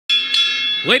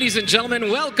Ladies and gentlemen,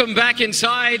 welcome back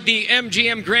inside the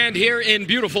MGM Grand here in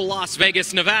beautiful Las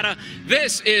Vegas, Nevada.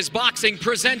 This is boxing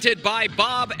presented by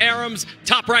Bob Arum's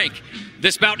Top Rank.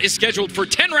 This bout is scheduled for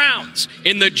 10 rounds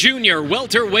in the junior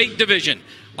welterweight division.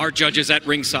 Our judges at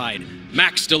ringside,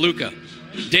 Max DeLuca,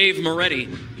 Dave Moretti,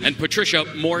 and Patricia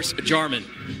Morse-Jarman.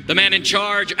 The man in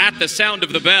charge at the sound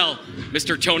of the bell,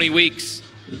 Mr. Tony Weeks.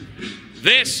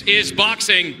 This is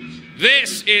boxing.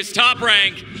 This is Top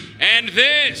Rank. And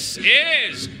this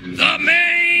is the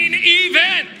main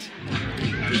event.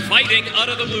 Fighting out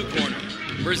of the blue corner,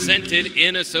 presented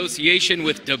in association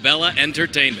with DeBella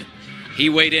Entertainment. He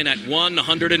weighed in at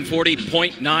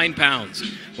 140.9 pounds,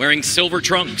 wearing silver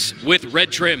trunks with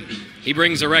red trim. He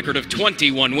brings a record of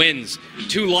 21 wins,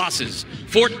 2 losses,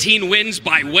 14 wins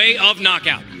by way of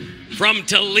knockout. From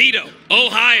Toledo,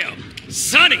 Ohio,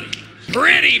 Sonny,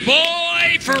 Pretty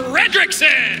Boy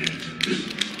Fredrickson.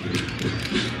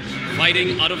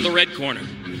 Fighting out of the red corner,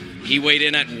 he weighed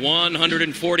in at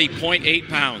 140.8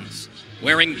 pounds,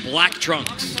 wearing black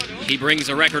trunks. He brings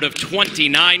a record of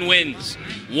 29 wins,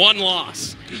 1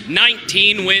 loss,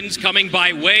 19 wins coming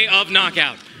by way of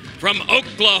knockout. From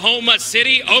Oklahoma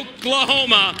City,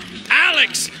 Oklahoma,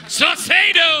 Alex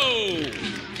Saucedo.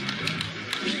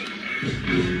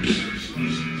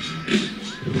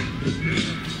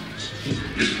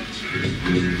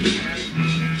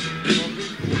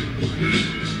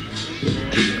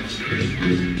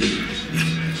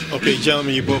 Okay,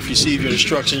 gentlemen, you both receive your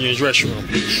instruction in your dressing room.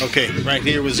 Okay, right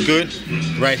here was good.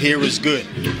 Right here is good.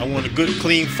 I want a good,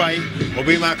 clean fight.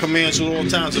 Obey my commands at all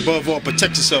times. Above all,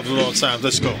 protect yourself at all times.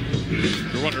 Let's go.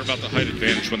 You're wondering about the height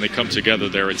advantage when they come together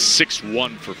there. It's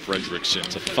 6'1" for Fredrickson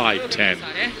to 5'10"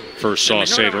 for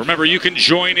Saucedo. Remember, you can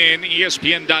join in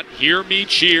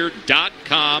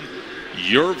ESPN.HearMeCheer.com.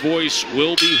 Your voice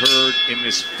will be heard in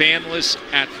this fanless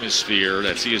atmosphere.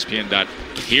 That's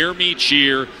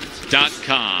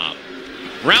ESPN.HearMeCheer.com.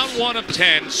 Round 1 of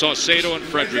 10, Saucedo and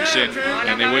Fredrickson,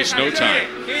 and they waste no time.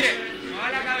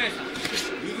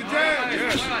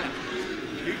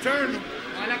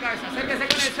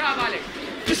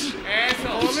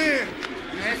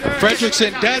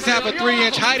 Fredrickson does have a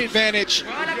 3-inch height advantage,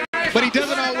 but he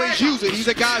doesn't always use it. He's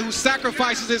a guy who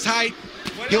sacrifices his height.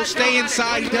 He'll stay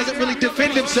inside. He doesn't really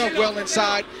defend himself well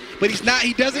inside, but he's not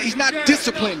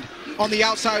disciplined on the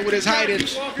outside with his height. And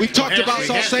we've talked about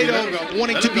Saucedo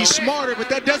wanting to be smarter, but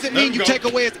that doesn't mean you take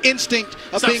away his instinct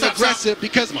of being aggressive,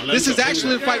 because this is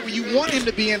actually a fight where you want him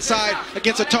to be inside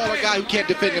against a taller guy who can't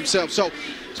defend himself. So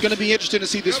it's going to be interesting to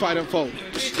see this fight unfold.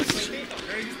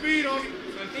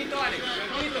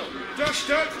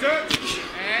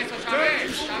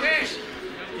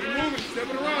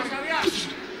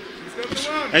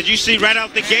 As you see right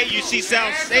out the gate, you see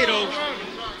Saucedo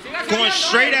going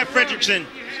straight at Fredrickson,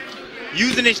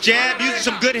 using his jab, using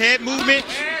some good head movement,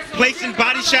 placing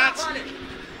body shots.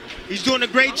 He's doing a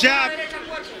great job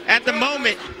at the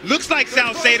moment. Looks like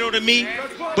Saucedo to me,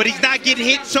 but he's not getting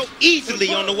hit so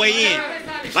easily on the way in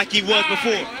like he was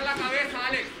before.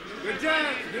 Good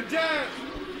jab, good jab.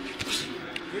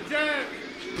 Good jab.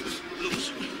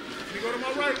 Let me go to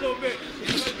my right a little bit.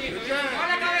 Good jab.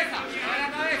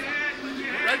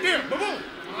 Right there, boom.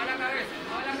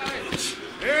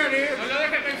 There it is.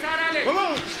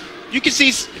 Boom. You can see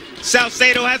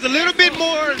Saucedo has a little bit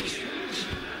more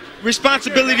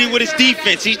responsibility with his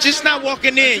defense. He's just not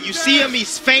walking in. You see him,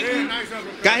 he's fainting.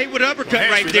 Got hit with an uppercut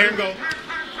right there.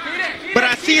 But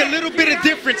I see a little bit of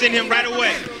difference in him right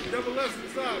away. Double left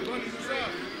inside, bunny inside.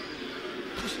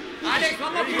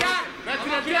 Back to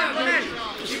that jab, baby.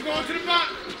 Keep going to the back.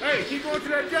 Hey, keep going to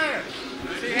that jab.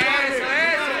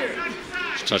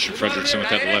 Just touching Fredrickson with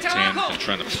that left hand and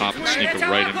trying to pop and sneak a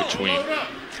right in between.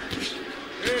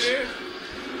 There it is.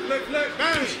 Flick,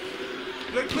 bang.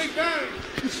 Flick, bang.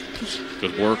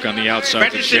 Good work on the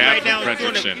outside. The jab from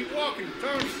Fredrickson. Keep walking,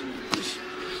 turn.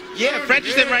 Yeah,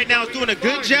 Fredrickson right now is doing a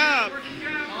good job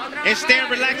and staying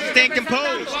relaxed and staying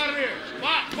composed.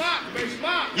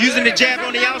 Using the jab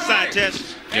on the outside,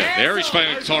 Tess. Yeah, there he's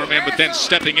fighting a taller man, but then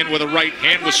stepping in with a right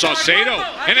hand with Saucedo.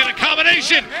 And then a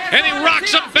combination, and he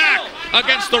rocks him back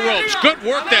against the ropes. Good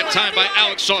work that time by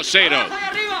Alex Saucedo.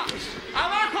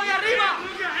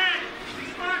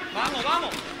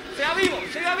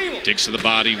 Digs to the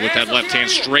body with that left hand.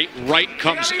 Straight right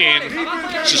comes in.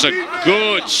 This is a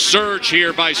good surge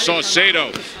here by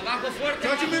Saucedo.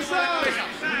 Touch him inside.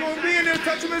 You're going to be in there,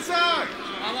 touch him inside.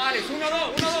 Back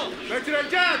to that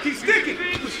jab. Keep sticking.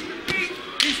 Keep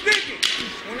sticking.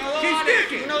 Keep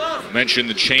sticking. Mentioned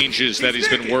the changes that he's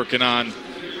been working on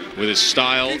with his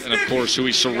style and, of course, who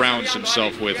he surrounds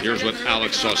himself with. Here's what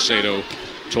Alex Saucedo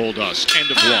told us.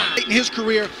 End of one. In his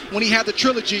career, when he had the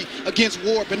trilogy against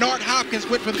Ward, Bernard Hopkins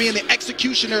went from being the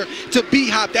executioner to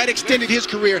B-Hop. That extended his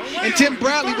career. And Tim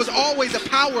Bradley was always a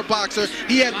power boxer.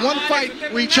 He had one fight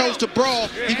where he chose to brawl.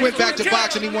 He went back to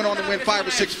boxing. He went on to win 5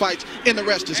 or 6 fights, and the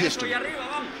rest is history.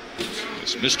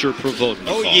 It's Mr. Provodnikov.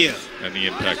 Oh, yeah. And the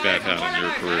impact that had on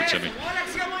your career, Timmy.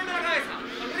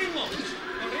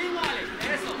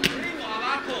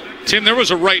 Tim, there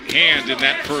was a right hand in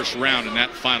that first round, in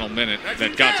that final minute,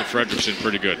 that got to Fredrickson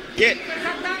pretty good. Yeah,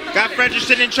 got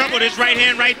Fredrickson in trouble. This right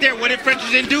hand right there. What did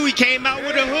Fredrickson do? He came out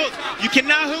with a hook. You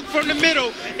cannot hook from the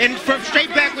middle and from straight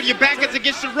back when your back is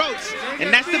against the ropes.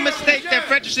 And that's the mistake that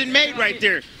Fredrickson made right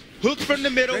there. Hook from the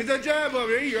middle and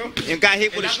got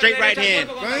hit with a straight right hand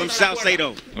from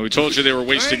Saucedo. Well, we told you they were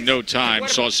wasting no time.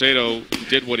 Saucedo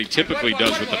did what he typically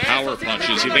does with the power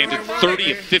punches. He landed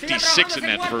 30 of 56 in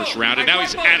that first round, and now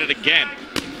he's at it again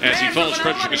as he follows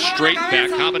Fredrickson straight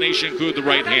back. Combination include the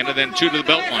right hand and then 2 to the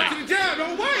belt line.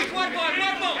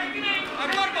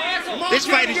 This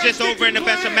fight is just over in a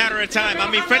matter of time.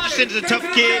 I mean, Fredrickson's a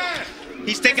tough kid.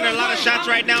 He's taking a lot of shots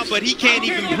right now, but he can't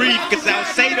even breathe because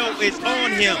Saucedo is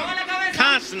on him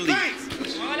constantly.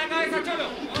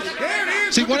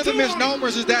 See, one of the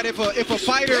misnomers is that if a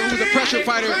fighter who's a pressure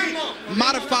fighter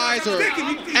modifies or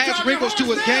adds wrinkles to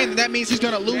his game, then that means he's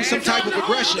going to lose some type of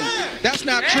aggression. That's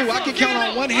not true. I can count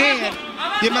on one hand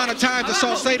the amount of times that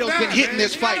Saucedo's been hitting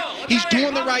this fight. He's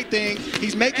doing the right thing.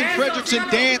 He's making Fredrickson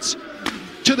dance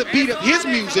to the beat of his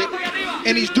music,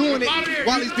 and he's doing it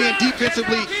while he's being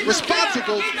defensively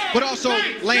responsible, but also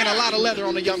laying a lot of leather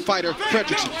on the young fighter,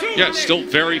 Fredrickson. Yeah, still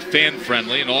very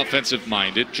fan-friendly and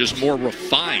offensive-minded, just more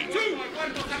refined.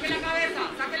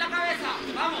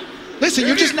 Listen,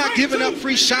 you're just not giving up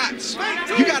free shots.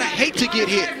 You gotta hate to get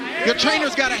hit. Your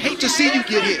trainer's gotta hate to see you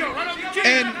get hit.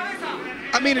 And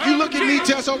I mean, if you look at me,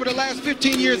 Tess, over the last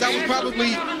 15 years, I was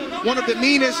probably one of the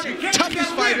meanest,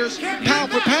 toughest fighters,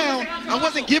 pound for pound. I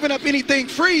wasn't giving up anything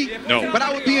free, but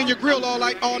I would be in your grill all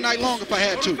night long if I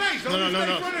had to.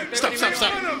 No.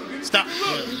 Stop.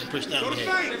 Push down the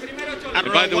head.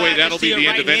 And by the way, that'll be the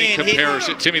end of any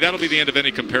comparison. Timmy, that'll be the end of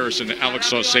any comparison to Alex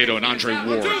Saucedo and Andre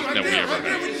Ward that we ever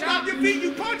had. Stop your feet,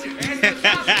 you punch it.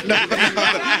 No,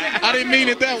 I didn't mean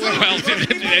it that way. Well,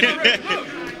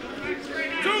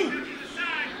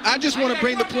 I just want to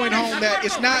bring the point home that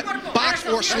it's not box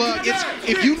or slug. It's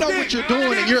if you know what you're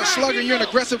doing and you're a slugger and you're an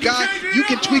aggressive guy, you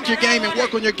can tweak your game and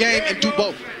work on your game and do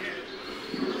both.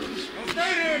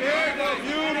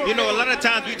 You know, a lot of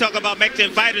times we talk about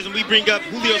Mexican fighters and we bring up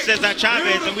Julio Cesar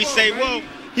Chavez and we say, well,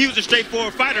 he was a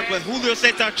straightforward fighter, but Julio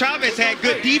Cesar Chavez had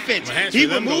good defense. He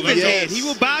would move his head. He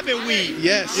would bob and weave.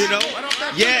 Yes. You know?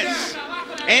 Yes.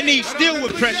 And he still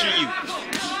would pressure you.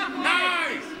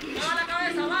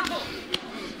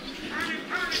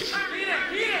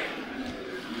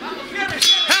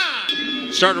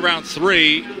 Start around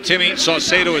 3. Timmy,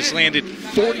 Saucedo has landed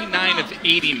 49 of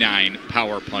 89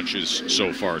 power punches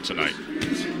so far tonight.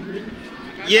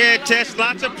 Yeah, Tess,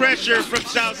 lots of pressure from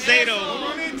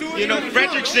Saucedo. You know,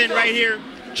 Fredrickson right here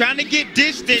trying to get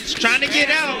distance, trying to get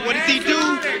out. What does he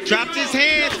do? Drops his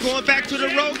hands, going back to the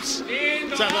ropes.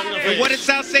 And what did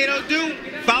Saucedo do?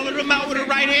 Followed him out with a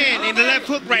right hand and the left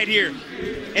hook right here.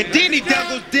 And then he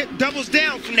doubles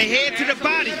down from the head to the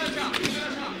body.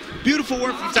 Beautiful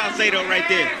work from Saucedo right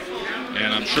there.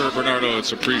 And I'm sure, Bernardo,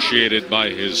 it's appreciated by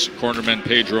his cornermen,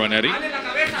 Pedro and Eddie.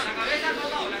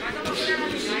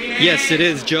 Yes, it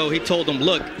is, Joe. He told him,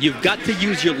 look, you've got to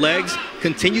use your legs,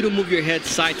 continue to move your head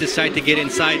side to side to get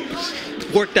inside,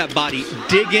 work that body,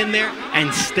 dig in there,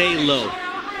 and stay low.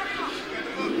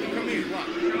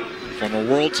 Former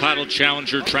world title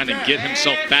challenger trying to get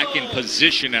himself back in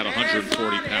position at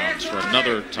 140 pounds for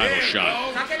another title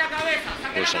shot.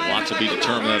 Of course, a lot to be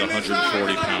determined at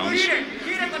 140 pounds.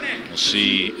 We'll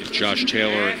see if Josh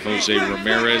Taylor and Jose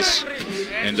Ramirez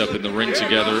end up in the ring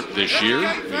together this year.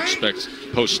 We expect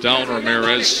Postel and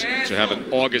Ramirez to have an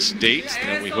August date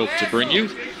that we hope to bring you.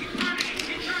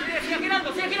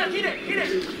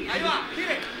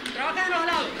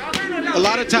 A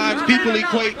lot of times people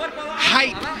equate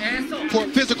height for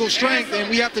physical strength, and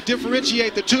we have to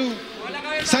differentiate the two.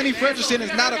 Sonny Fredrickson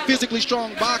is not a physically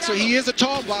strong boxer. He is a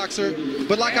tall boxer,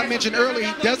 but like I mentioned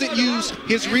earlier, he doesn't use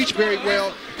his reach very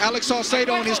well. Alex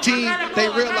Saucedo and his team, they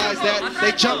realized that.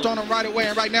 They jumped on him right away,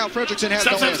 and right now Fredrickson has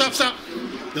no answer. Stop.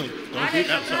 Don't do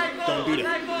that. Don't do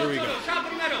that. Here we go.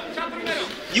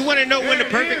 You want to know when the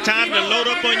perfect time to load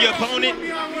up on your opponent?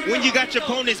 When you got your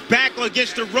opponent's back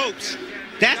against the ropes.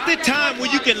 That's the time when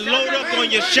you can load up on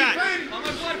your shot.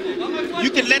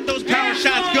 You can let those power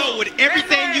shots go with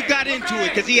everything you got into it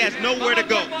because he has nowhere to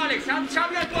go.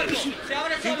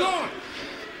 Keep going.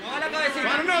 Find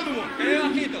another one.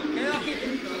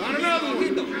 Find another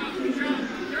one.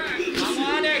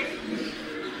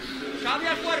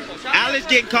 Alex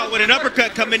getting caught with an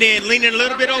uppercut coming in, leaning a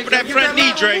little bit over that front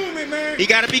knee, Dre. He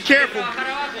got to be careful.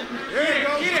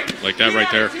 Like that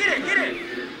right there.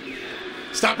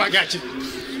 Stop, I got you.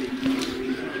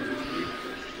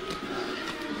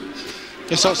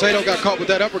 And Saucedo got caught with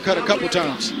that uppercut a couple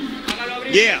times.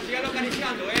 Yeah.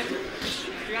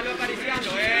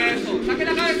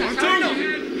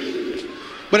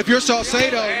 But if you're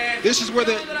Saucedo, this is where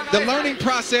the learning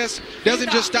process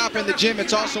doesn't just stop in the gym,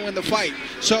 it's also in the fight.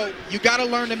 So you got to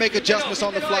learn to make adjustments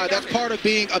on the fly. That's part of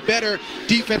being a better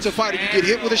defensive fighter. You get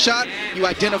hit with a shot, you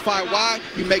identify why,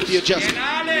 you make the adjustment.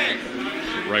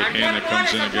 Right hand that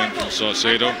comes in again from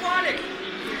Saucedo.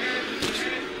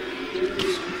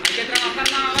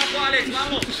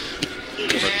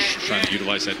 Trying to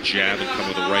utilize that jab and come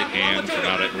with the right hand from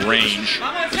out at range.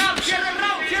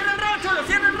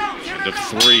 End of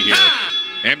 3 here.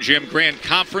 MGM Grand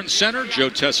Conference Center. Joe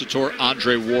Tessitore,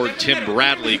 Andre Ward, Tim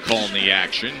Bradley calling the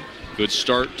action. Good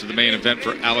start to the main event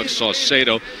for Alex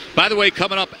Saucedo. By the way,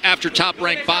 coming up after Top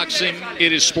Rank Boxing,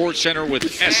 it is SportsCenter with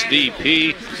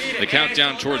SDP. The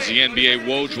countdown towards the NBA.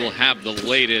 Woj will have the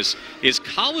latest. Is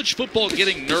college football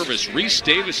getting nervous? Reese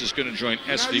Davis is going to join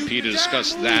SVP to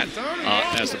discuss that.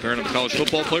 As the parent of a college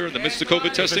football player in the midst of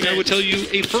COVID testing, I would tell you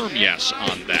a firm yes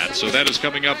on that. So that is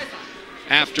coming up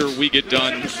after we get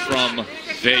done from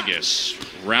Vegas.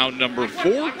 Round number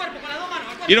 4.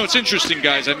 You know, it's interesting,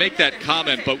 guys. I make that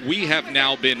comment, but we have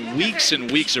now been weeks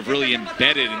and weeks of really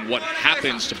embedded in what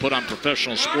happens to put on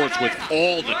professional sports with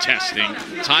all the testing,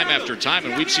 time after time,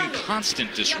 and we've seen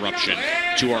constant disruption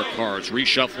to our cards,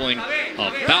 reshuffling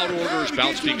of bout orders,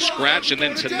 bouts being scratched, and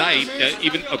then tonight,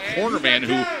 even a cornerman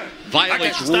who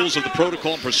violates rules of the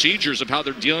protocol and procedures of how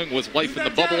they're dealing with life in the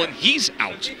bubble, and he's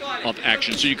out of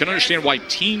action. So you can understand why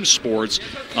team sports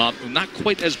not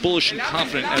quite as bullish and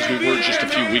confident as we were just a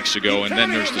few weeks ago, and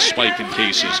then there's the spike in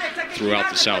cases throughout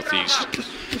the Southeast.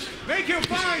 Make him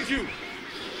find you.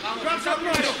 Drop something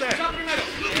right up there.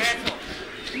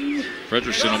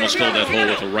 Fredrickson almost filled that hole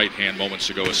with a right hand moments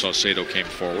ago as Saucedo came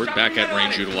forward. Back at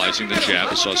range utilizing the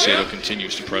jab as Saucedo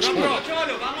continues to press forward.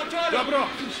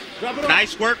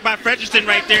 Nice work by Fredrickson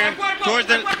right there. Towards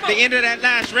the end of that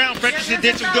last round, Fredrickson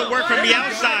did some good work from the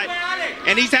outside.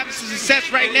 And he's having some success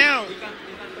right now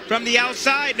from the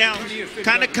outside now.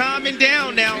 Kind of calming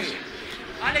down now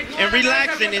and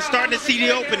relaxing and starting to see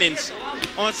the openings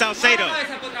on Saucedo.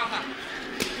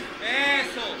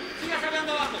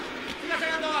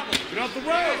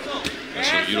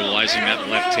 So utilizing that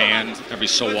left hand, every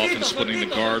so often splitting the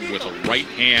guard with a right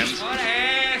hand.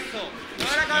 And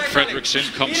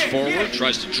Fredrickson comes forward,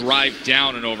 tries to drive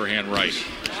down an overhand right.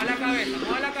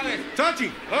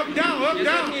 Touching, up, down, up,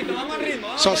 down.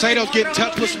 Saucedo's getting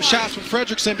touched with some shots from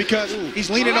Fredrickson because he's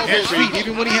leaning over his feet.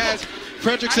 Even when he has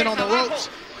Fredrickson on the ropes,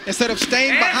 instead of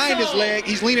staying behind his leg,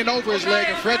 he's leaning over his leg,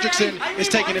 and Fredrickson is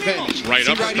taking advantage. Right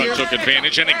uppercut took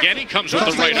advantage, and again he comes with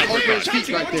the right over his uppercut.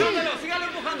 feet right there.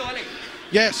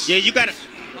 Yes. Yeah, you got to.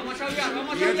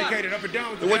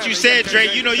 What you said, Dre,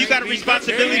 you know, you got a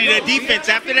responsibility to defense.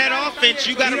 After that offense,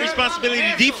 you got a responsibility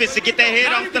to defense to get that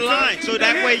head off the line. So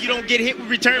that way you don't get hit with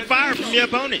return fire from your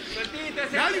opponent.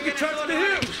 Now you can touch the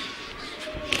hip.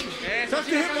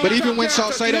 But even when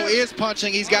Saucedo is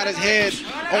punching, he's got his head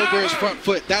over his front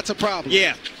foot. That's a problem.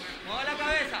 Yeah.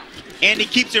 And he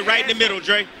keeps it right in the middle,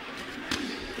 Dre.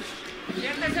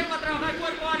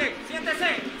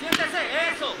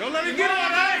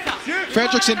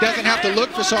 Fredrickson doesn't have to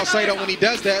look for Saucedo when he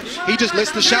does that. He just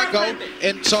lets the shot go,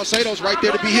 and Saucedo's right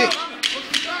there to be hit.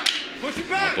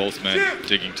 Both men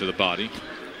digging to the body.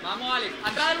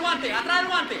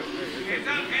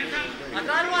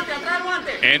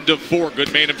 End of 4,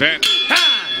 good main event.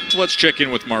 Let's check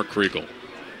in with Mark Kriegel.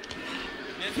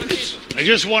 I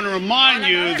just want to remind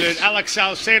you that Alex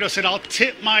Saucedo said, I'll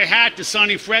tip my hat to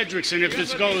Sonny Fredrickson if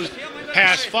this goes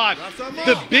past 5.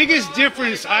 The biggest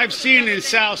difference I've seen in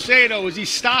Saucedo is he's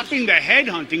stopping the head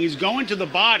hunting. He's going to the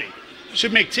body.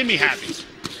 Should make Timmy happy.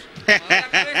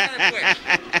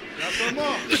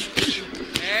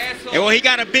 Well, he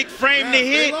got a big frame to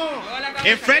hit.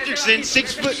 And Fredrickson,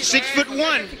 6'1".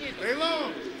 Stay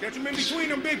long. Catch him in between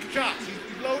them big shots.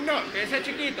 He's loading up.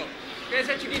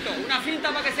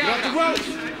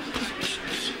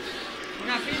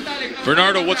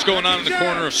 Bernardo, what's going on in the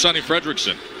corner of Sonny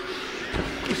Fredrickson?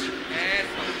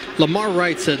 Lamar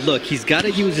Wright said, look, he's got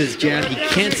to use his jab. He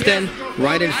can't stand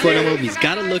right in front of him. He's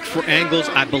got to look for angles.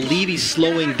 I believe he's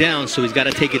slowing down, so he's got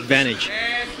to take advantage.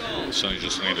 Sonny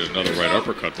just landed another right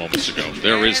uppercut moments ago.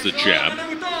 There is the jab.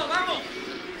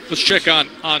 Let's check on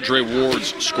Andre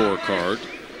Ward's scorecard.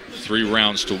 3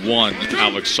 rounds to 1,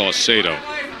 Alex Saucedo.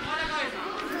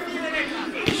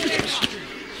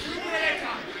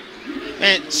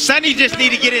 And Sonny just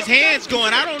need to get his hands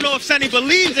going. I don't know if Sonny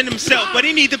believes in himself, but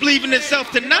he needs to believe in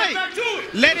himself tonight.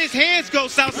 Let his hands go.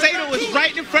 Saucedo is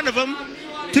right in front of him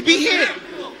to be hit.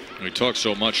 We talk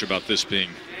so much about this being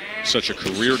such a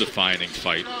career-defining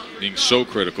fight, being so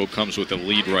critical, comes with a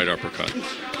lead right uppercut.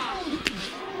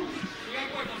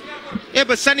 Yeah,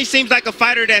 but Sonny seems like a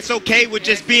fighter that's okay with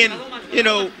just being, not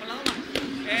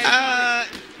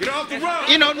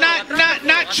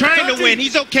trying to win.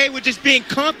 He's okay with just being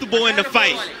comfortable in the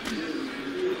fight.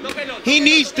 He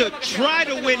needs to try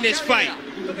to win this fight.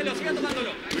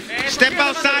 Step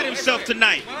outside himself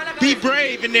tonight. Be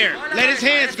brave in there. Let his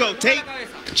hands go. Take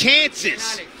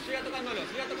chances.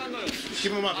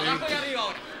 Keep him up, man.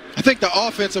 I think the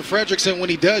offense of Fredrickson, when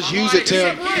he does use it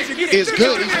to him, is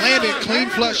good. He's landing clean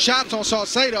flush shots on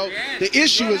Saucedo. The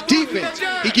issue is defense.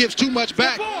 He gives too much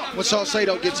back when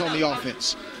Saucedo gets on the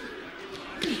offense.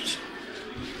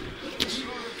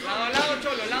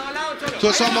 So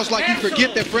it's almost like you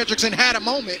forget that Fredrickson had a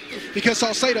moment because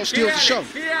Saucedo steals the show.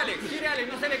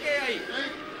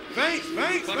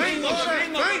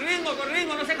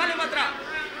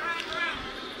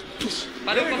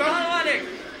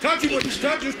 Touch him with the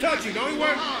touch, just touch him. Don't even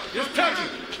worry. Just touch him.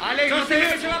 Touch the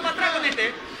hip.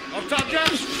 Off top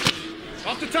jab.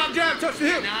 Off the top jab, touch the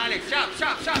hip.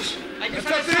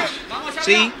 Touch the hip.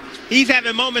 See, he's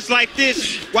having moments like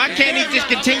this. Why can't he just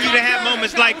continue to have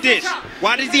moments like this?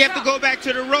 Why does he have to go back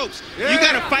to the ropes? You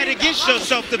got to fight against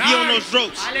yourself to be on those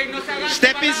ropes.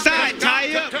 Step inside,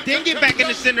 tie up, then get back in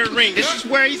the center of the ring. This is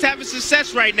where he's having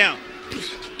success right now.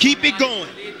 Keep it going.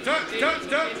 Touch, touch,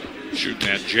 touch. Shooting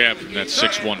that jab from that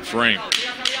 6'1" frame.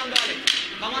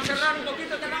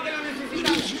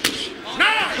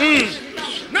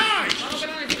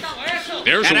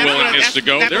 There's a willingness to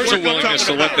go. There's a willingness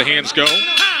to let the hands go.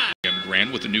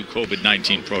 Grand with the new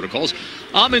COVID-19 protocols.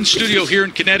 I'm in studio here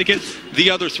in Connecticut. The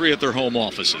other 3 at their home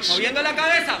offices.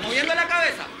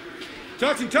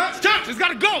 Touch him, touch, touch. It's got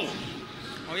to go.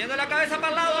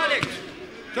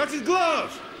 Touch his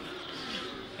gloves.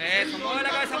 Eso, mueve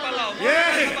la cabeza para el lado, mueve la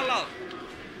cabeza para el lado.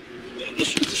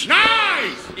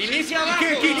 Nice! Inicia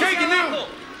abajo, keep taking now.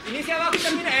 Inicia abajo y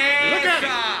termina. Look at it.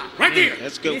 Right there.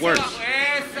 That's good work.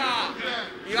 Esa.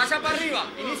 Y va hacia para arriba.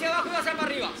 Inicia abajo y va hacia para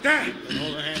arriba. Stand.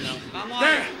 Hold the hand now. Vamos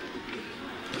Stand.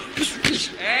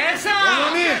 Esa.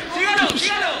 Sígalo,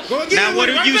 sígalo. Now what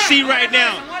do you see right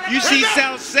now? You see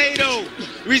Saucedo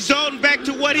resorting back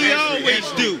to what he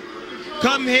always do.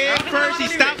 Come head first, he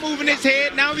stopped moving his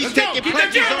head, now he's taking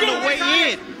punches on the way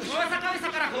in.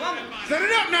 Set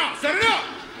it up now, set it up.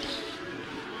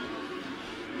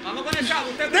 Vamos con el chavo,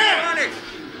 usted primero, Alex.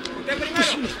 Usted primero.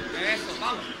 Eso,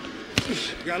 vamos.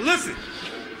 You gotta listen.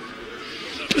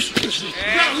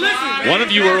 One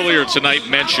of you earlier tonight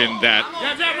mentioned that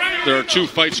there are 2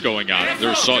 fights going on.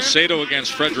 There's Saucedo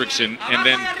against Fredrickson, and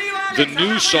then the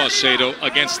new Saucedo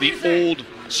against the old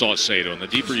Saucedo. And the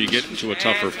deeper you get into a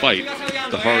tougher fight,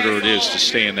 the harder it is to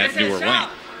stay in that newer lane.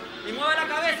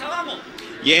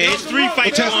 Yeah, it's 3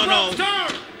 fights going on.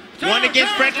 One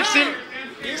against Fredrickson,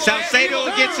 Saucedo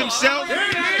against himself,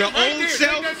 the old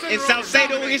self, and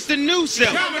Saucedo against the new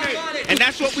self. And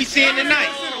that's what we're seeing tonight.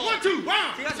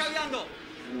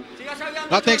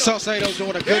 I think Saucedo's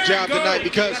doing a good job tonight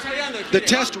because the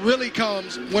test really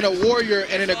comes when a warrior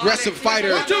and an aggressive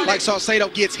fighter like Saucedo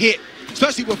gets hit,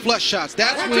 especially with flush shots.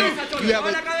 That's when you have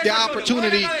the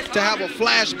opportunity to have a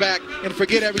flashback and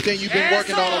forget everything you've been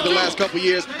working on over the last couple of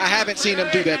years. I haven't seen him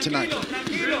do that tonight.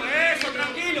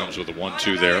 Comes with a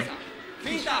 1-2 there.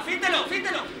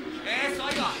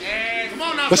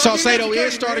 But Saucedo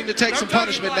is starting to take some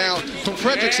punishment now from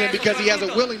Fredrickson because he has a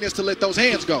willingness to let those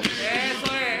hands go.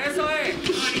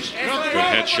 Good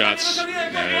headshots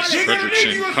as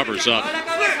Fredrickson covers up. He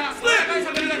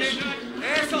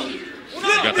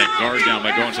got that guard down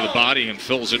by going to the body and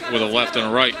fills it with a left and a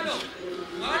right.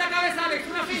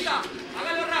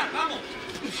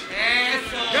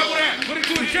 Put it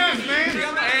to his chest, man. Put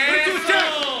it to his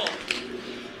chest.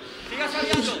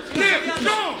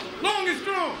 Strong. Long and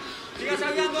strong.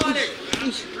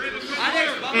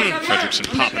 Fredrickson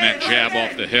popping that jab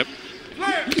off the hip.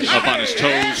 Up on his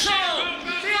toes.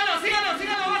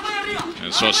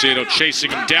 And Saucedo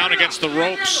chasing him down against the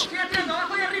ropes.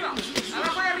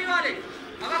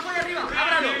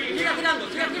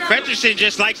 Fredrickson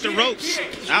just likes the ropes.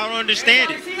 I don't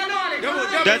understand it.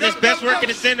 Does his best work in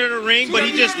the center of the ring, but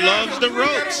he just loves the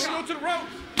ropes.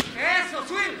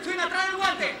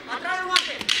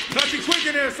 Touch it quick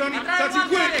in there, Sonny. Touch it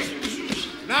quick.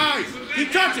 Nice.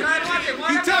 Keep touching.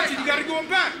 Keep touching. You got to go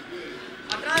back.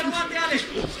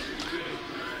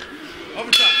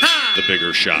 The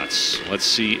bigger shots. Let's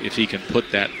see if he can put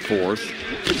that forth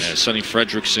as Sonny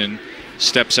Fredrickson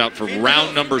steps out for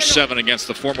round number 7 against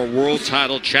the former world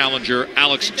title challenger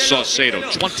Alex Saucedo.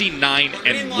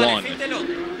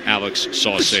 29-1, Alex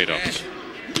Saucedo.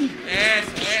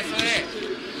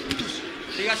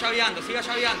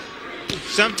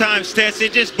 Sometimes, Tess,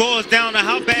 it just boils down to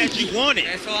how bad you want it.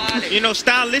 You know,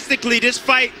 stylistically, this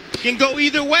fight can go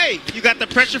either way. You got the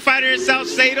pressure fighter in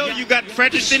Saucedo. You got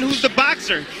Fredrickson, who's the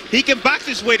boxer. He can box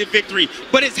his way to victory.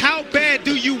 But it's how bad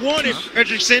do you want it,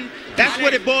 Fredrickson? That's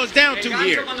what it boils down to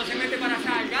here. Keep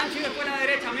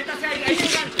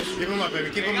him up, baby.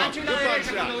 Keep him up.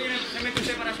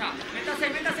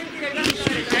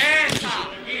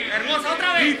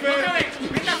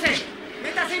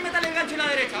 Métase y métale el gancho en la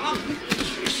derecha, vamos.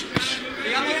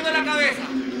 Siga moviendo la cabeza.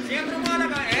 Siempre mueva la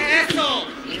cabeza. Eso,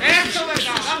 eso,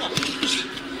 verdad, vamos.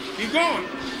 Keep going.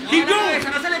 Keep going.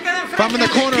 If I'm in the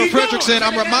corner of Fredrickson,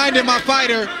 I'm reminding my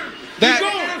fighter that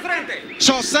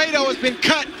Saucedo has been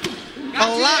cut a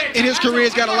lot in his career.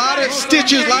 He's got a lot of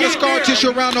stitches, a lot of scar tissue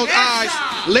around those eyes.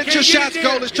 Let your shots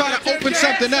go. Let's try to open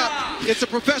something up. It's a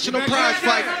professional prize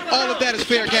fight. All of that is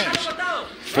fair game.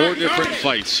 4 different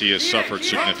fights he has suffered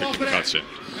significant cuts in.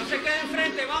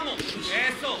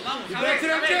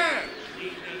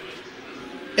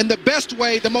 And the best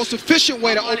way, the most efficient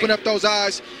way to open up those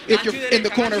eyes, if you're in the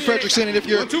corner of Fredrickson and if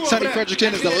you're Sonny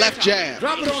Fredrickson, is the left jab.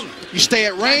 You stay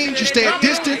at range, you stay at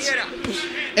distance,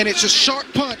 and it's a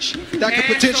sharp punch that could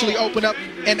potentially open up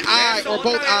an eye or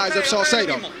both eyes of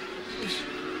Saucedo.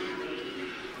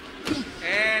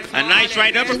 A nice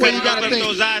right uppercut you got to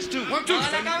those eyes too. Yeah,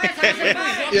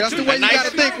 that's the way you got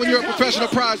to think when you're a professional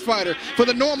prize fighter. For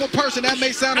the normal person, that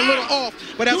may sound a little off,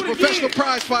 but as a professional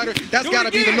prize fighter, that's got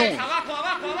to be the norm.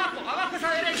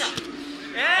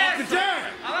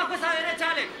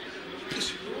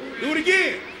 Do it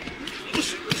again.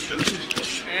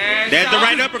 There's the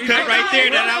right uppercut right there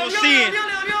that I was seeing.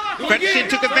 Fredrickson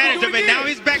took advantage of it. Now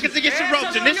he's back against the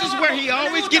ropes, and this is where he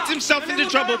always gets himself into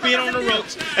trouble, being on the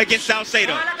ropes against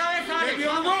Saucedo.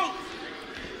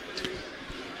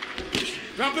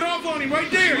 Drop it off on him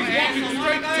right there. He's walking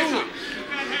straight to it.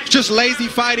 Just lazy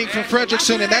fighting from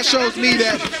Fredrickson, and that shows me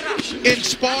that in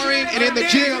sparring and in the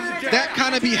gym, that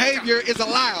kind of behavior is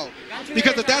allowed.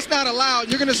 Because if that's not allowed,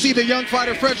 you're going to see the young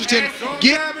fighter Fredrickson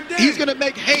he's going to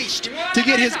make haste to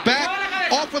get his back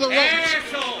off of the ropes.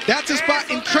 That's a spot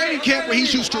in training camp where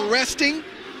he's used to resting.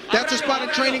 That's a spot in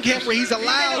training camp where he's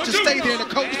allowed to stay there and the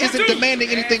coach isn't demanding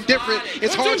anything different.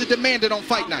 It's hard to demand it on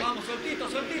fight night.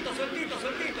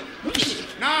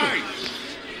 Nice.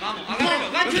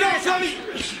 Let's go, Sonny.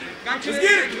 Let's get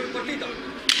it.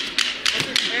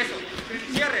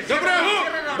 Double that hook.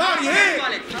 Body, head.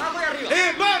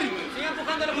 Head, body.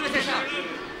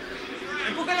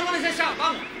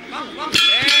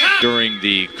 During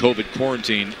the COVID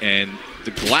quarantine and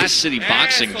the Glass City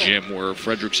Boxing Gym where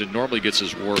Fredrickson normally gets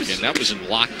his work in, that was in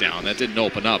lockdown. That didn't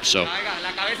open up. So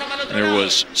there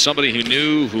was somebody who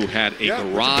knew who had a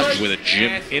garage with a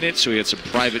gym in it, so he had some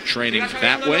private training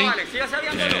that way.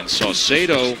 And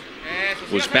Saucedo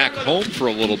was back home for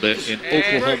a little bit in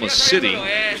Oklahoma City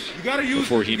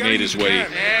before he made his way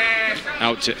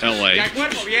out to LA.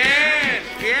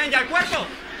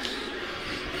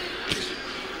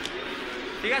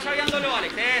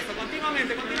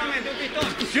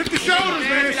 Shift the shoulders,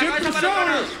 man. Shift the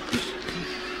shoulders.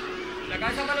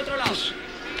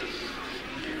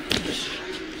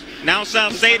 Now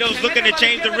Saucedo's looking to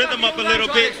change the rhythm up a little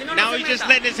bit. Now he's just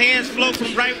letting his hands flow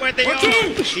from right where they are.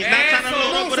 He's not trying to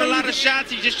load up with a lot of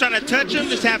shots. He's just trying to touch him.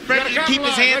 Just have Fredrickson keep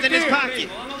his hands in his pocket.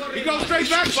 He goes straight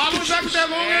back. Follow him back with that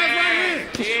long ass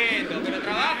right hand.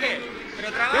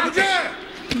 Double jab.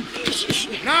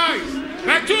 Nice.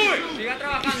 Back to it.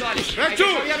 Back to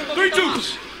it.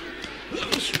 3-2.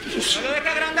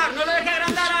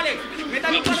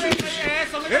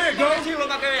 There you go.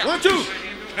 1-2.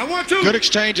 Now 1-2. Good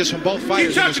exchanges from both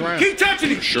fighters in this round. Keep touching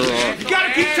him. Sure are. You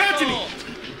gotta keep touching him.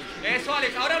 Eso,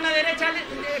 Alex. Ahora una derecha,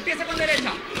 empieza con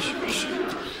derecha.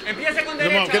 Empieza con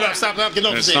Come on, derecha. get up, stop, get And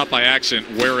up. it's not by accident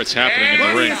where it's happening in the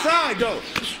Bunny ring. inside, though.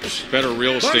 Better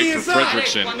real estate for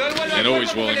Fredrickson and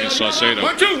always willing in Saucedo.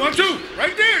 1-2.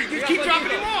 Right there. You just keep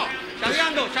dropping him off.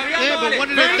 Yeah, but one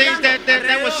of the things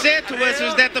that was said to us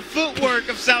is that the footwork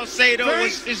of Saucedo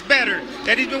is better.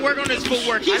 That he's been working on his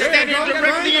footwork. He's standing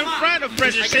directly in front of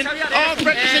Fredrickson. All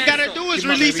Fredrickson got to do is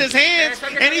release his hands,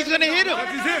 and he's going to hit him.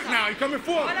 That's his hip now. He's coming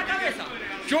forward.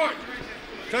 Short.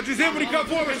 Touch his hip when he come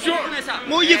forward, short.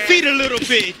 Move your feet a little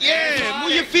bit. Yeah,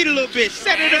 move your feet a little bit.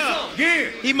 Set it up. Yeah.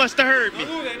 He must have heard me.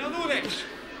 No dude, no dude.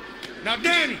 Now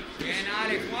Danny. Bien,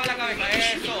 Alex, mueva la cabeza.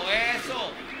 Eso,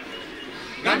 eso.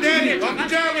 Now Danny, up and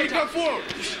down when he come forward.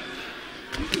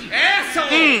 Eso.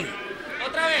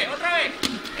 Otra vez, otra vez.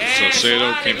 Saucedo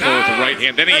came forward with the right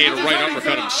hand. Then he ate a right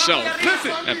uppercut himself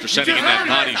after sending in that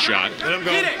body shot. Let him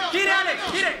go.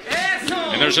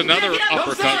 And there's another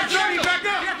uppercut,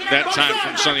 that time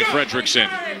from Sonny Fredrickson.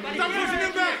 Stop pushing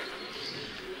him back.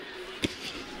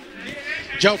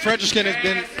 Joe Fredrickson has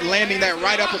been landing that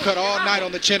right uppercut all night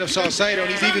on the chin of Saucedo,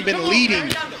 and he's even been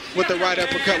leading with the right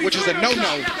uppercut, which is a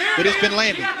no-no, but it's been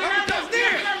landing.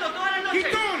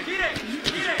 Keep going.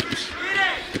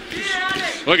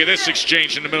 Look at this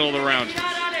exchange in the middle of the round.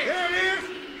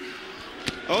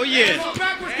 Oh, yeah.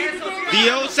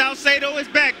 The old Saucedo is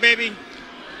back, baby.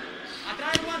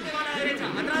 Atrás del guante va a la derecha.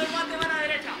 Atrás del guante va a la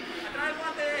derecha. Atrás del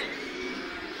guante de él.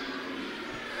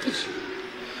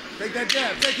 Take that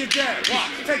jab. Take his jab.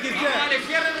 Watch. Take his jab. Vale,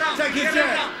 cierra el round. Take his Cierra el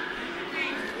jab. round.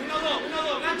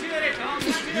 1-2, gancho y derecha. Vamos,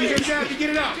 gancho y Use your derecha. jab to get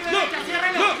it out. Gancho y derecha,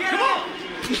 ciérralo, ciérralo.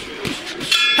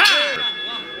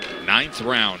 Ninth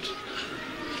round.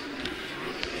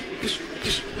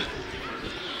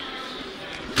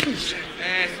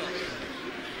 Eso.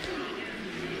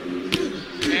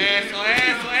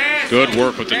 Good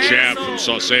work with the jab from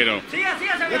Saucedo.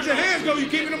 Let your hands go. You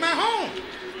keeping them at home.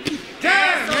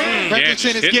 Jab, man. Yeah, Fredrickson just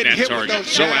is hitting getting that hit with target.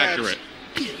 those So jabs. accurate.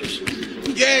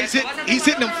 Yeah, he's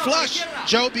hitting them flush,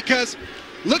 Joe, because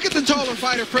look at the taller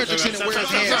fighter Fredrickson and where his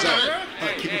hands are.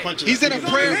 Keep him punching. He's in a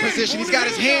prayer position. He's got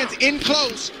his hands in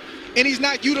close, and he's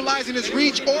not utilizing his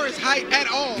reach or his height at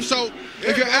all. So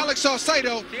if you're Alex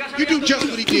Saucedo, you do just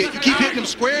what he did. You keep hitting him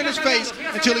square in his face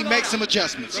until he makes some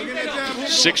adjustments.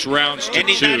 6 rounds to And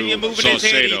he's not 2. even moving his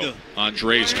head Saucedo either. on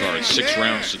Dre's card. 6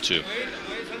 rounds to 2.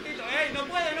 No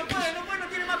puede, no tiene más pierna. No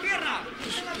tiene más pierna.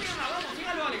 Vamos,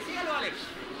 sígalo, Alex.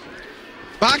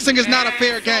 Boxing is not a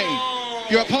fair game.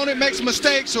 Your opponent makes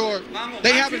mistakes or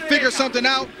they haven't figured something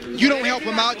out, you don't help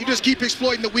them out. You just keep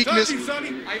exploiting the weakness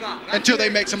until they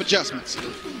make some adjustments.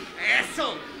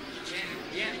 Eso.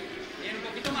 Bien, un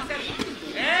poquito más cerca.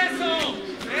 Eso.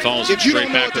 Falls If you straight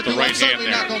don't know back what to with the do, I'm right hand certainly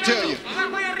not there. going to tell you.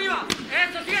 Abajo y arriba.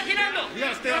 Eso, sigue girando.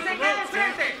 Yeah, stay No off se the quede rope.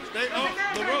 enfrente. Stay No se off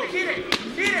quede the enfrente. rope. Gire. Turn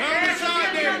Eso, inside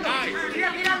sigue there. girando. Nice. Sigue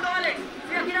girando, Alex.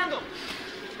 Sigue girando.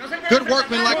 No se quede Good enfrente.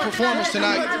 workmanlike performance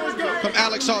tonight from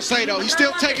Alex Saucedo. He's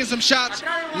still taking some shots,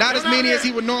 not as many as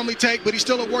he would normally take, but he's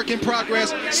still a work in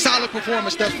progress. Solid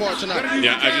performance thus far tonight.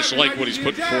 Yeah, I just like what he's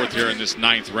putting forth here in this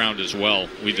 9th round as well.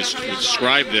 We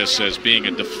describe this as being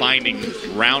a defining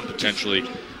round potentially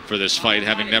for this fight,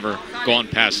 having never gone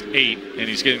past 8, and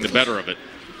he's getting the better of it.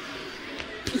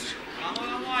 Vamos,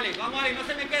 Alex. No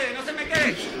se me quede. No se me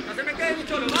quede, mi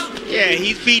cholo. Vamos. Yeah,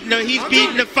 he's beating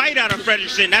the fight out of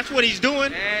Fredrickson. That's what he's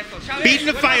doing. Eso. Beating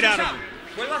the fight out of him.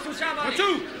 Vuelva a su jab, Alex.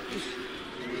 Two.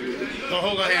 Don't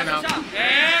hold our hand out.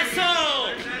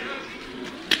 Eso.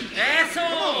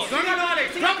 Sígalo,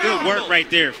 Alex. Good work right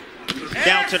there.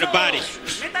 Down to the body.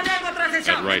 Métale algo atrás del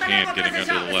jab. That right Métale hand algo getting atrás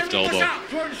del under the jab. left Es el mismo elbow. jab.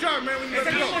 Short and sharp, man. When you Es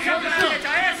let el go. mismo jab de la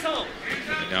derecha. Eso.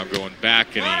 And now going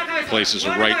back, and he places a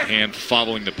right hand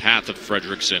following the path of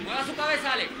Fredrickson. Mueva su cabeza,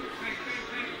 Alex.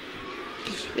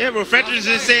 Yeah, well,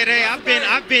 Fredrickson said, hey, I've been,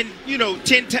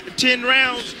 10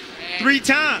 rounds 3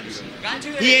 times.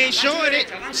 Gancho y He ain't derecha, showing it.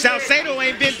 gancho y derecha. Salcedo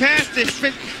ain't been past this,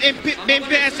 been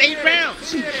past 8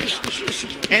 rounds.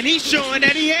 And he's showing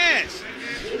that he has.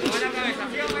 Mueva la cabeza,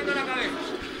 siga moviendo la cabeza.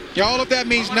 Yeah, all of that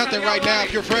means nothing right now.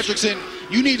 If you're Fredrickson,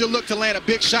 you need to look to land a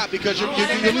big shot because you're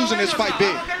losing this fight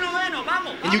big. Vamos, que es noveno,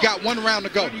 vamos. And you got 1 round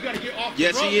to go. You got to get off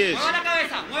Yes, the he is. Mueva la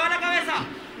cabeza, mueva la cabeza,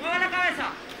 mueva la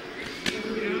cabeza.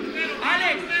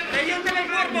 Alex,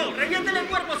 reviéntele el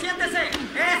cuerpo, siéntese.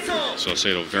 Eso.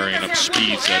 Saucedo varying up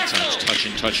speeds at times,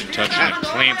 touching, and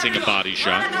planting a body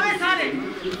shot. Mueva la cabeza, Alex.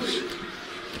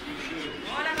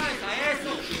 Mueva la cabeza,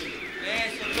 eso.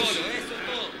 Eso, Cholo, eso es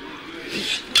todo.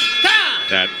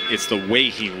 That it's the way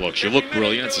he looks. You look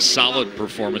brilliant. It's a solid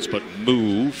performance, but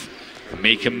move,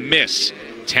 make him miss.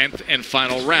 10th and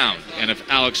final round. And if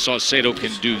Alex Saucedo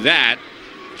can do that,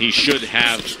 he should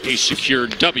have a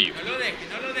secured W. No lo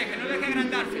deje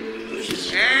agrandarse.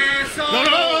 Eso.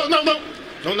 No.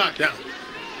 Don't knock down.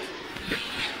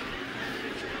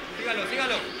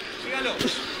 Sígalo.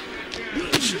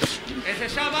 Ese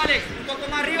jab, Alex, un poco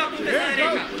más arriba, apunte esa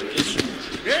derecha.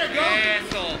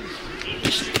 Eso.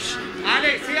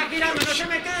 Alex, siga girando, no se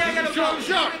me quede ahí a los pavos.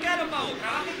 No se me quede a los pavos.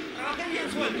 Trabaje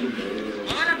bien suelto.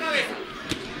 Mueva la cabeza.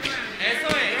 Eso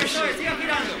es, siga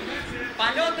girando.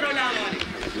 Para el otro lado, Alex.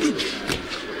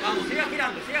 Vamos, siga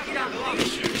girando,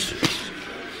 vamos.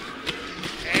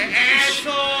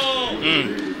 Eso.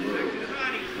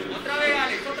 Otra vez,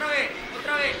 Alex, otra vez.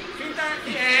 Finta,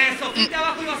 eso, finta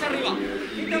abajo y vas arriba.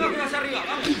 Finta abajo y vas arriba,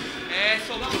 vamos.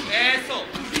 Eso, vamos, eso.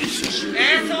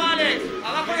 Eso, Alex,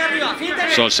 abajo y arriba. Finta.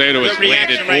 Saucedo has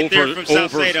landed right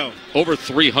over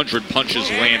 300 punches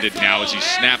landed now as he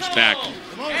snaps back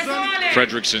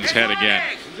Fredrickson's head again.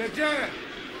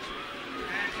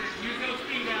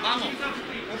 Vamos,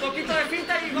 un poquito de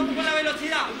finta y vamos con la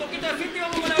velocidad. Un poquito de finta y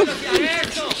vamos con la velocidad.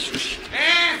 Eso,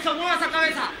 eso, mueva esa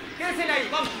cabeza. Quédese ahí,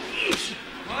 vamos.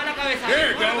 Mueva la cabeza,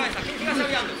 mueva la cabeza. Siga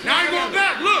sabiando.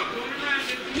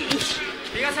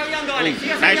 Siga sabiando, Alex.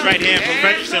 Nice right hand from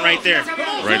Fredrickson right there.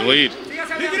 Right lead.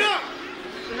 Pick it up.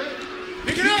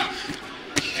 Pick it up.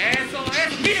 Eso,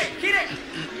 gire.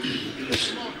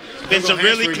 Been some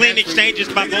really clean exchanges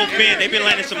by both men. They've been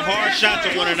landing some hard shots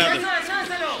at one another.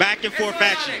 Back and forth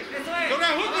action. Throw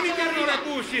that hook when he doing all that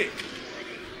bullshit.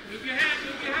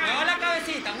 Mueva la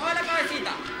cabecita.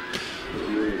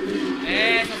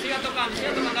 Eso, siga tocando.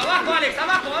 Abajo, Alex,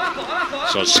 abajo.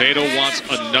 Saucedo wants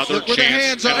another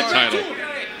chance at a title.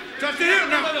 Touch the hip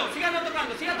now.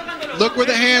 Look where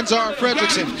the hands are,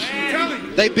 Fredrickson.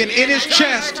 They've been in his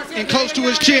chest and close to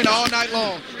his chin all night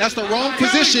long. That's the wrong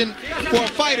position for a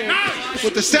fighter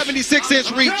with the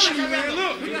 76-inch reach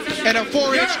and a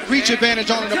 4-inch reach advantage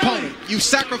on an opponent. You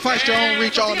sacrificed your own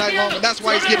reach all night long, and that's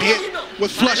why he's getting hit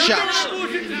with flush shots.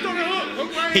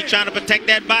 He's trying to protect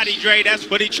that body, Dre. That's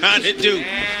what he's trying to do.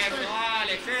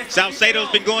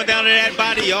 Saucedo's been going down to that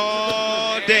body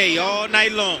all day, all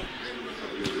night long.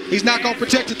 He's not going to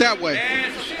protect it that way.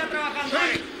 Eso,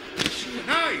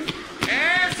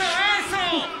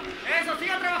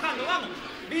 siga trabajando, vamos.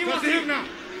 Touch the hip now.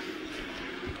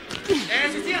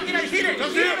 Eso, siga, gire. No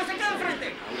se quede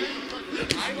enfrente.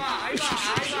 Ahí va,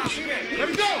 gire. Let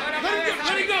it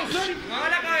go, Sonny. Mueva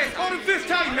la cabeza. Hold him fist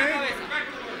tight, man.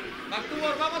 Back to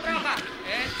work, vamos a trabajar.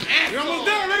 You're almost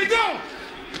done, let it go.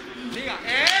 Siga,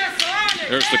 eso, Alex.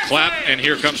 There's the clap, and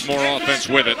here comes more offense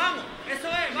with it. Vamos, eso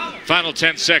es, vamos. Final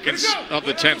 10 seconds of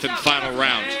the 10th and final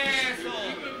round.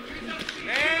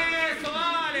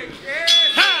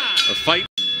 A fight.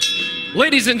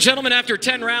 Ladies and gentlemen, after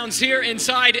 10 rounds here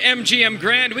inside MGM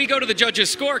Grand, we go to the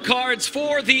judges' scorecards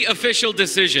for the official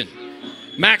decision.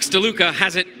 Max DeLuca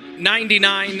has it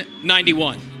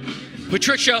 99-91.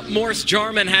 Patricia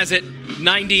Morse-Jarman has it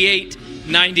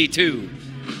 98-92.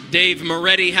 Dave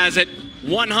Moretti has it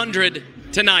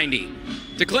 100-90.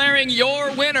 Declaring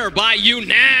your winner by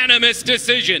unanimous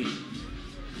decision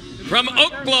from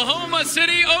Oklahoma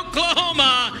City,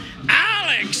 Oklahoma,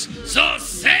 Alex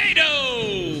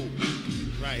Saucedo.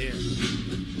 Right here.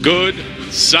 Good,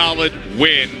 solid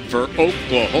win for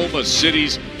Oklahoma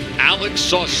City's Alex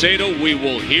Saucedo. We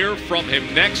will hear from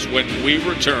him next when we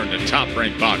return to Top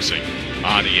Rank Boxing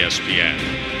on ESPN.